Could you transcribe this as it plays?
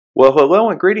Well, hello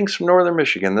and greetings from Northern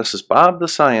Michigan. This is Bob the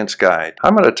Science Guide.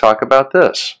 I'm going to talk about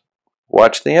this.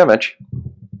 Watch the image.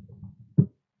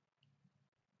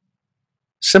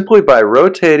 Simply by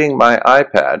rotating my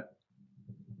iPad,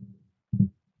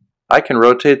 I can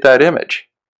rotate that image.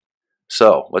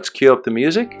 So, let's cue up the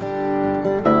music.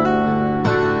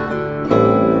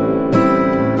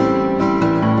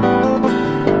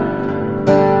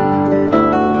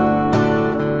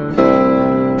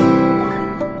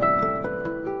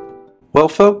 Well,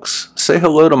 folks, say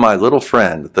hello to my little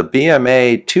friend, the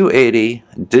BMA 280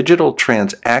 Digital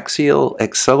Transaxial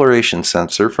Acceleration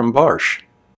Sensor from Bosch.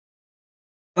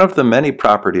 One of the many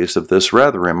properties of this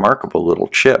rather remarkable little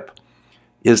chip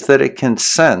is that it can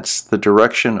sense the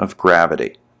direction of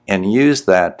gravity and use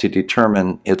that to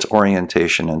determine its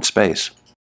orientation in space.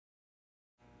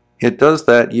 It does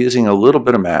that using a little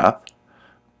bit of math,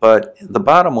 but the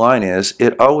bottom line is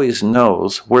it always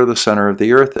knows where the center of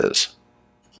the Earth is.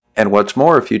 And what's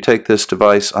more, if you take this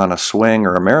device on a swing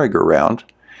or a merry-go-round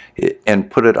and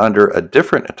put it under a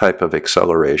different type of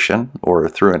acceleration or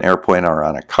through an airplane or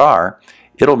on a car,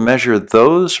 it'll measure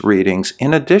those readings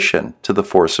in addition to the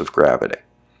force of gravity.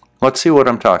 Let's see what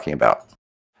I'm talking about.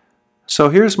 So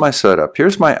here's my setup.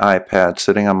 Here's my iPad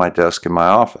sitting on my desk in my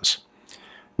office.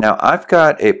 Now I've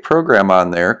got a program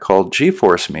on there called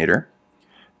G-force meter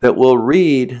that will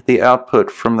read the output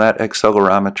from that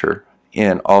accelerometer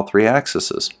in all three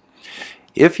axes.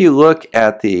 If you look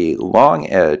at the long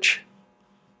edge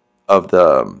of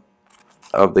the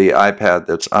iPad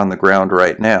that's on the ground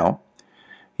right now,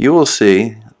 you will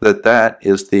see that that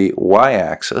is the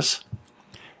y-axis,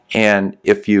 and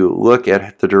if you look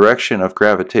at the direction of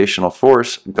gravitational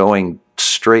force going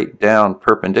straight down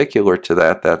perpendicular to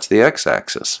that, that's the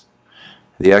x-axis.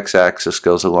 The x-axis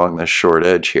goes along this short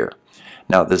edge here.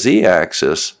 Now the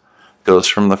z-axis goes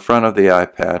from the front of the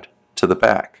iPad to the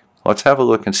back. Let's have a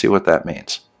look and see what that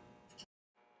means.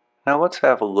 Now let's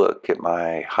have a look at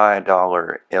my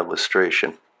high-dollar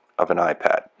illustration of an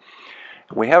iPad.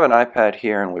 We have an iPad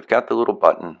here and we've got the little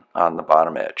button on the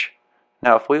bottom edge.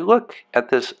 Now if we look at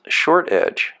this short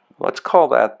edge, let's call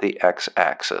that the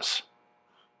x-axis.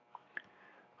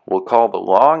 We'll call the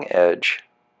long edge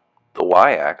the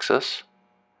y-axis,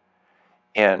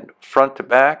 and front to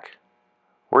back,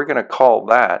 we're going to call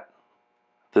that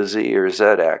the z or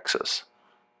z-axis.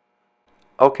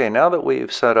 Okay, now that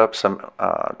we've set up some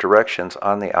directions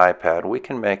on the iPad, we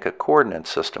can make a coordinate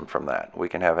system from that. We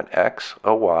can have an x,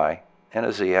 a y, and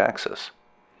a z-axis.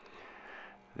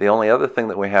 The only other thing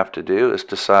that we have to do is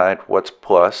decide what's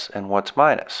plus and what's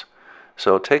minus.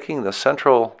 So taking the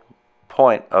central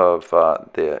point of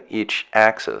each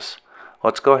axis,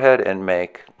 let's go ahead and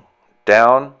make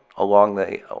down along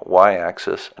the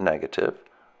y-axis negative,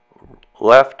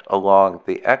 left along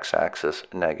the x-axis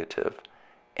negative,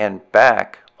 and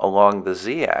back along the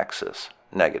z-axis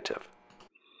negative.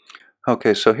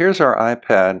 Okay, so here's our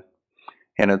iPad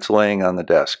and it's laying on the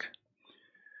desk.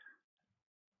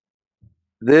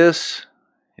 This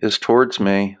is towards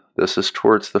me, this is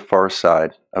towards the far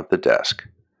side of the desk.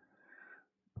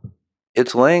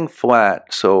 It's laying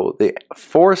flat, so the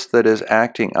force that is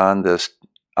acting on this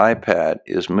iPad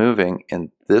is moving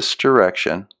in this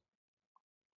direction,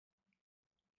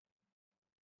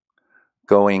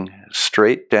 going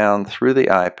straight down through the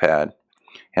iPad,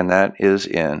 and that is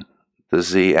in the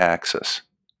z-axis.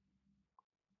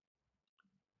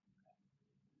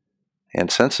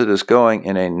 And since it is going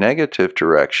in a negative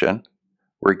direction,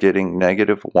 we're getting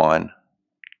 -1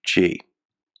 g.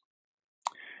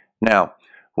 Now,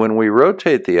 when we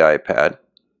rotate the iPad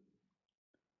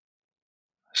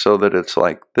so that it's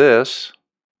like this,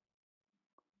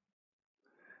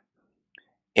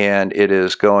 and it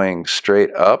is going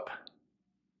straight up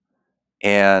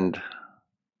and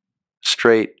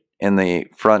straight in the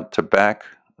front to back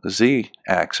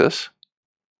z-axis,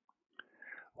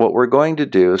 what we're going to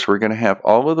do is we're going to have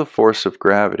all of the force of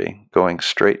gravity going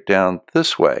straight down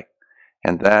this way,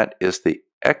 and that is the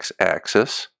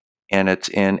x-axis, and it's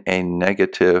in a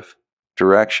negative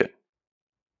direction.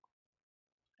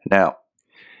 Now,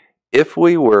 if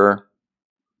we were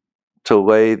to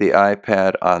lay the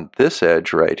iPad on this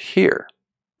edge right here,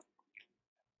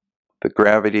 the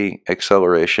gravity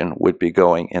acceleration would be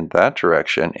going in that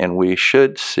direction, and we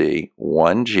should see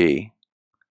 1g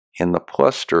in the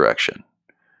plus direction.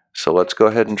 So let's go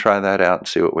ahead and try that out and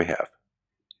see what we have.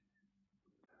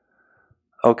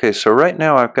 Okay, so right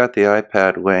now I've got the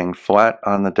iPad laying flat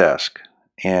on the desk,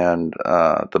 and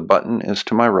the button is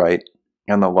to my right,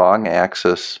 and the long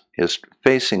axis is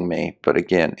facing me, but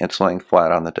again, it's laying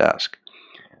flat on the desk.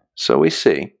 So we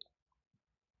see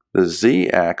the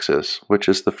z-axis, which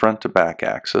is the front to back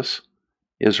axis,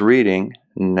 is reading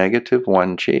negative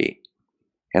 1G.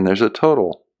 And there's a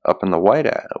total up in the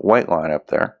white line up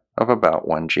there of about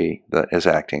 1G that is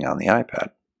acting on the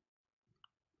iPad.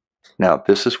 Now,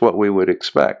 this is what we would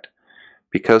expect.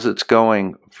 Because it's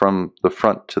going from the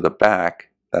front to the back,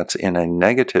 that's in a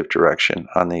negative direction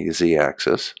on the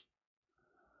z-axis.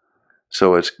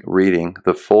 So it's reading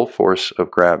the full force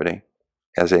of gravity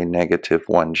as a negative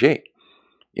 1G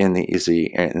in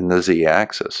the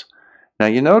z-axis. Now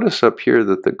you notice up here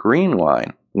that the green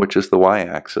line, which is the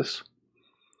y-axis,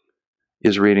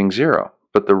 is reading 0.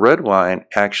 But the red line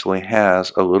actually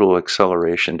has a little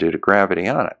acceleration due to gravity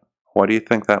on it. What do you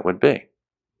think that would be?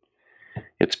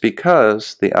 It's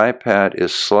because the iPad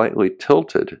is slightly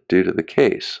tilted due to the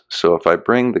case. So if I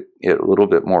bring it a little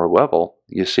bit more level,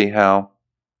 you see how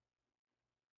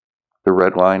the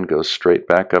red line goes straight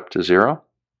back up to 0?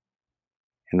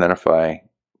 And then if I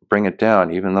bring it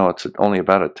down, even though it's only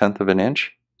about 1/10 of an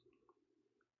inch,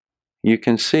 you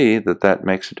can see that that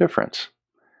makes a difference.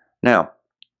 Now,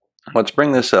 let's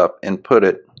bring this up and put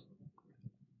it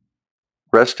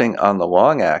resting on the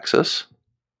long axis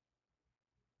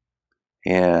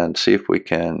and see if we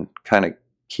can kind of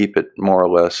keep it more or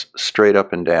less straight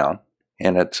up and down,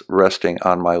 and it's resting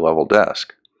on my level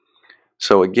desk.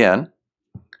 So again,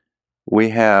 we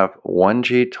have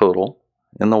 1G total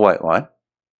in the white line.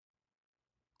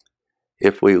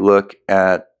 If we look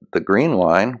at the green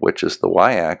line, which is the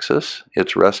y-axis,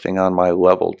 it's resting on my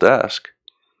level desk,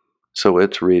 so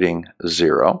it's reading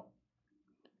 0.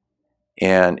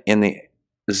 And in the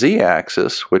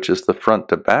z-axis, which is the front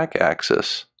to back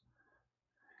axis,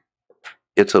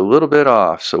 it's a little bit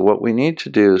off. So what we need to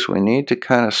do is we need to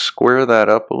kind of square that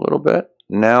up a little bit.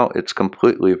 Now it's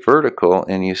completely vertical,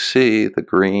 and you see the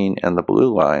green and the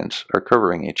blue lines are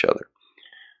covering each other.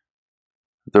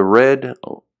 The red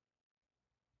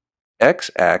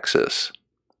x-axis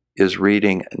is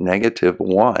reading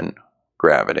 -1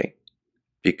 gravity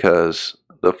because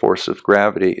the force of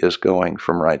gravity is going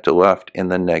from right to left in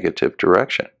the negative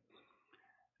direction.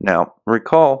 Now,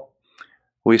 recall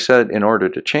we said in order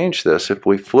to change this, if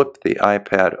we flip the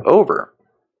iPad over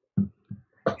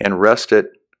and rest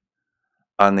it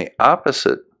on the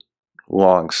opposite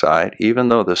long side, even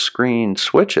though the screen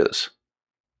switches,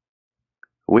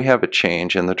 we have a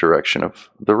change in the direction of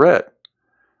the red.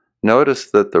 Notice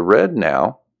that the red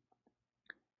now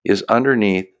is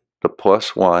underneath the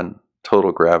 +1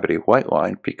 total gravity white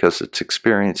line because it's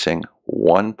experiencing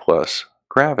 1+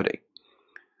 gravity.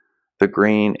 The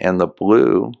green and the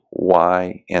blue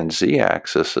y and z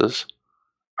axes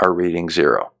are reading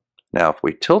 0. Now if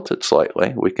we tilt it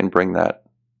slightly, we can bring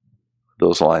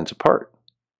those lines apart.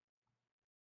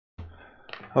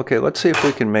 Okay, let's see if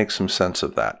we can make some sense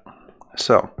of that.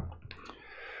 So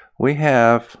we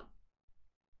have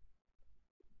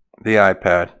the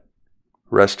iPad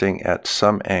resting at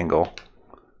some angle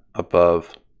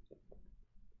above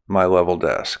my level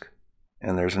desk,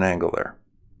 and there's an angle there.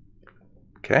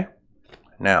 Okay?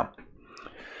 Now,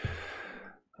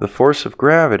 the force of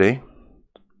gravity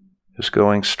is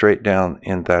going straight down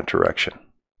in that direction.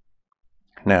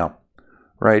 Now,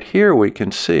 right here we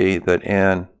can see that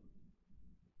in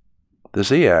the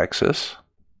z-axis,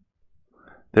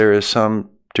 there is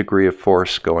some degree of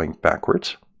force going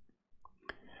backwards.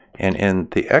 And in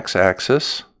the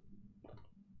x-axis,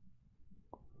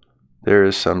 there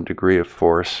is some degree of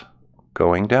force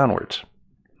going downwards.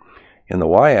 In the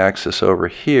y-axis over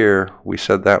here, we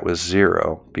said that was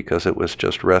 0 because it was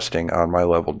just resting on my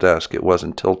level desk. It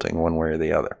wasn't tilting one way or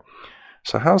the other.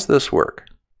 So how's this work?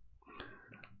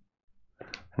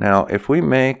 Now, if we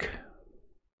make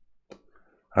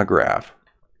a graph,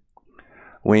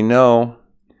 we know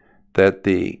that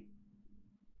the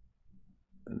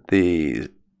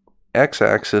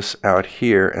x-axis out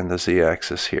here and the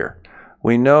z-axis here,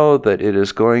 we know that it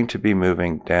is going to be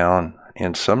moving down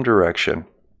in some direction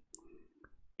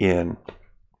in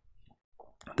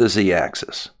the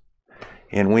z-axis.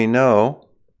 And we know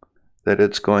that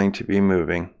it's going to be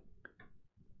moving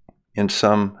in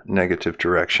some negative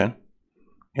direction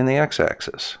in the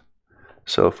x-axis.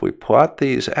 So if we plot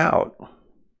these out,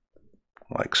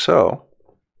 like so,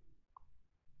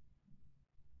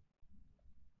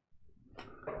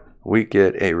 we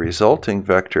get a resulting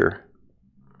vector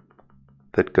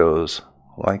that goes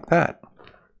like that.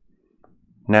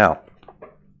 Now,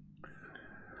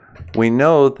 we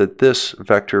know that this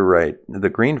vector the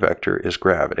green vector is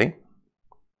gravity,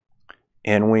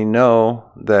 and we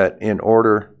know that in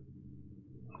order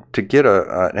to get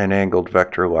an angled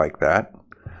vector like that,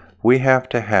 we have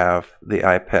to have the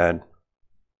iPad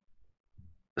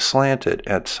slanted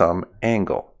at some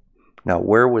angle. Now,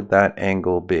 where would that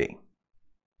angle be?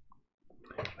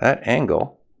 That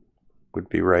angle would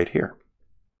be right here.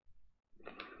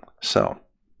 So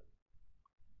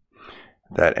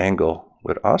that angle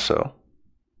would also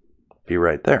be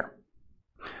right there.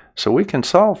 So we can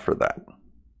solve for that.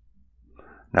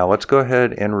 Now let's go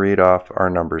ahead and read off our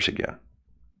numbers again.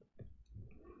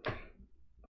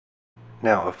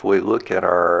 Now if we look at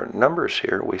our numbers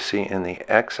here, we see in the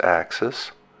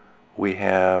x-axis we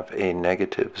have a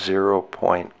negative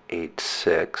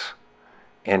 0.86,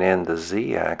 and in the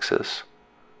z-axis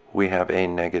we have a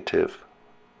negative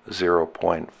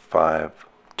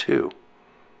 0.52.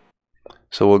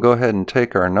 So we'll go ahead and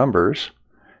take our numbers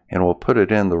and we'll put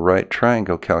it in the right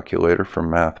triangle calculator from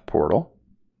Math Portal.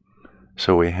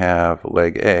 So we have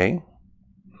leg A,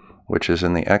 which is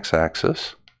in the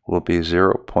x-axis, will be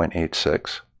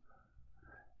 0.86,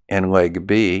 and leg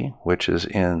B, which is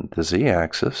in the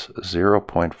z-axis,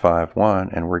 0.51,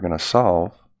 and we're going to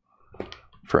solve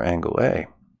for angle A.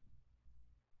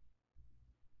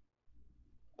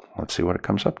 Let's see what it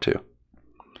comes up to.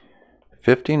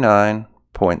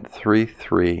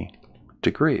 59.33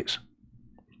 degrees.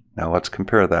 Now let's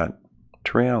compare that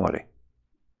to reality.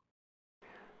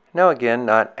 Now again,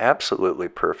 not absolutely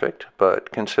perfect, but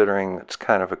considering it's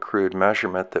kind of a crude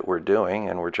measurement that we're doing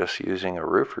and we're just using a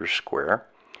roofer's square,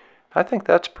 I think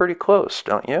that's pretty close,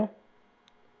 don't you?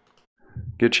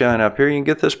 Get you on up here, you can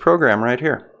get this program right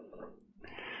here.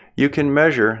 You can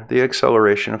measure the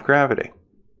acceleration of gravity.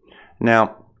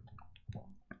 Now,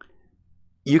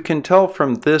 you can tell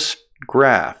from this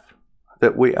graph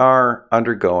that we are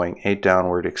undergoing a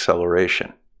downward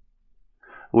acceleration.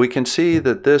 We can see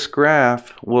that this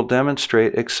graph will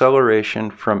demonstrate acceleration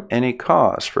from any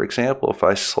cause. For example, if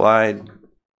I slide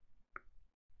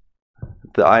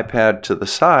the iPad to the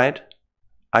side,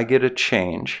 I get a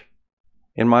change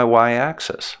in my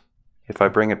y-axis. If I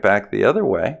bring it back the other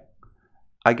way,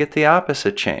 I get the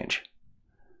opposite change.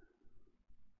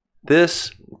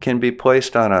 This can be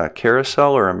placed on a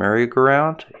carousel or a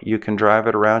merry-go-round. You can drive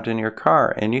it around in your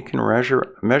car and you can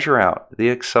measure out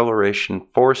the acceleration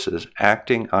forces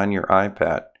acting on your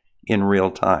iPad in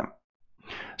real time.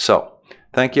 So,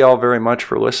 thank you all very much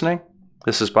for listening.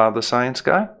 This is Bob the Science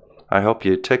Guy. I hope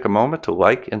you take a moment to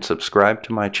like and subscribe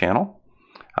to my channel.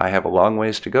 I have a long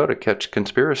ways to go to catch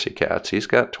Conspiracy Cats. He's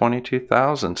got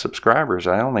 22,000 subscribers.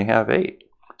 I only have 8.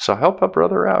 So help a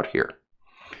brother out here.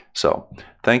 So,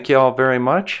 thank you all very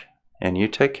much, and you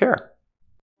take care.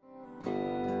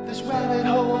 This rabbit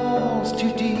hole's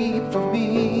too deep for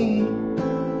me.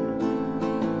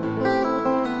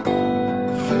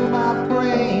 Feel my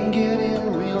brain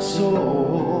getting real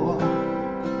sore.